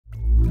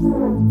Yo,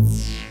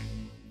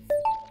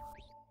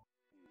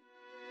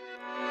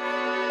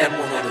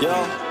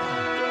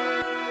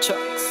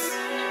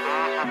 chuks,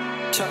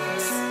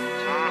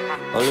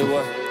 only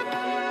one.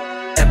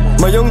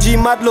 My young G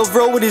mad love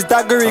roll with his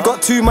dagger. He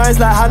got 2 minds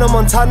like Hannah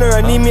Montana.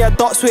 I need me a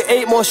dots with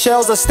 8 more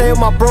shells. I stay with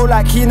my bro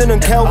like Keenan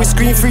and Kel. We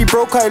screen free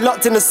broke, I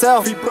locked in the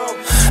cell.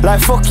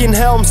 Like fucking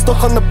hell, I'm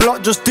stuck on the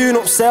block just doing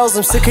up sales.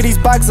 I'm sick of these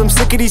bags, I'm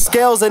sick of these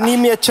scales. I need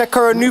me a check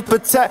or a new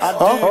protect.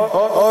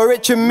 Or a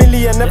richer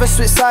millie, I never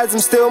switch sides, I'm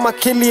still my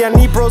killie. I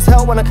need bro's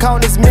help when I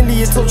count this millie.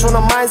 You touch on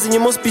our minds and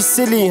you must be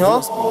silly,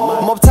 huh?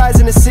 Mob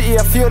ties in the city,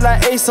 I feel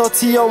like Ace or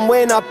T on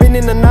Wayne. I've been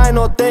in the 9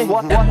 all day.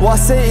 What I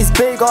say is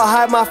big, gotta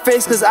hide my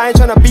face, cause I ain't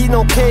tryna beat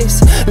no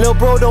case. Lil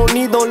bro don't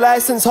need no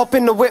license, hop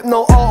in the whip,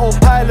 no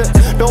autopilot.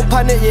 Don't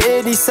panic, you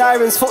hear these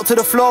sirens. Foot to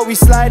the floor, we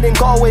sliding.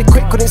 Got away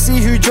quick, couldn't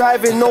see who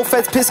driving. No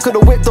feds pissed,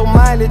 could've whipped on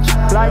mileage.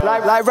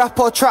 Like rap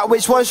or trap,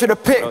 which one should I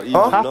pick?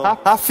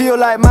 I feel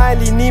like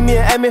Miley, need me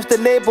an M if the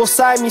label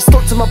sign me.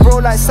 Stuck to my bro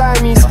like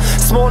Siamese.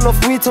 Smoke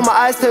enough weed till my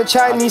eyes turn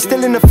Chinese.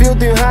 Still in the field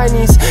doing high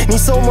knees. Need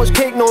so much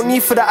cake, no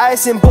need for the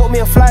icing. Bought me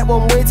a flight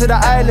one way to the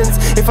islands.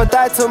 If I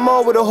die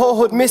tomorrow, would the whole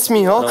hood miss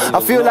me, huh?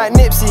 I feel like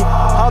Nipsey.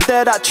 Out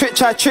there that trick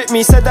try trip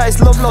me. Said that it's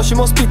love lost, she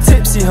must be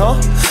tipsy, huh?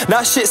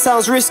 That shit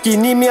sounds risky.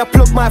 Need me a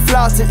plug my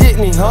flowers to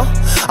Italy, huh?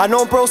 I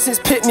know bro since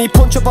Pitney.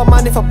 Punch up a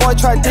man if a boy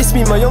try diss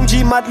me. My young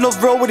G mad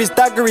love roll with his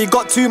dagger. He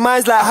got 2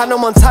 minds like Hannah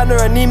Montana.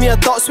 I need me a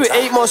dots with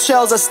 8 more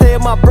shells. I stay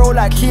with my bro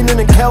like Keenan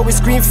and Kel. We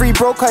screen free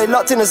broke, I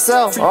locked in a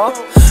cell, huh?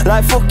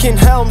 Like fucking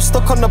hell, I'm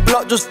stuck on the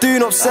block just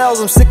doing up sales.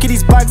 I'm sick of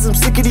these bags, I'm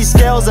sick of these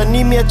scales. I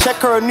need me a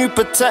check or a new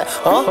protect,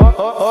 huh?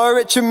 Or a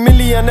richer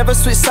millie, I never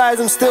switch sides,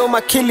 I'm still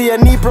my killie. I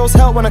need bro's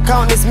help when I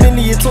count this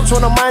millie. You touch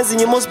one of mine and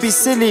you must be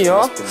silly,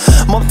 huh?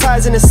 Mob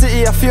ties in the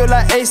city, I feel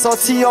like Ace or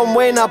T on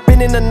Wayne. I've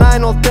been in the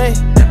 9 all day.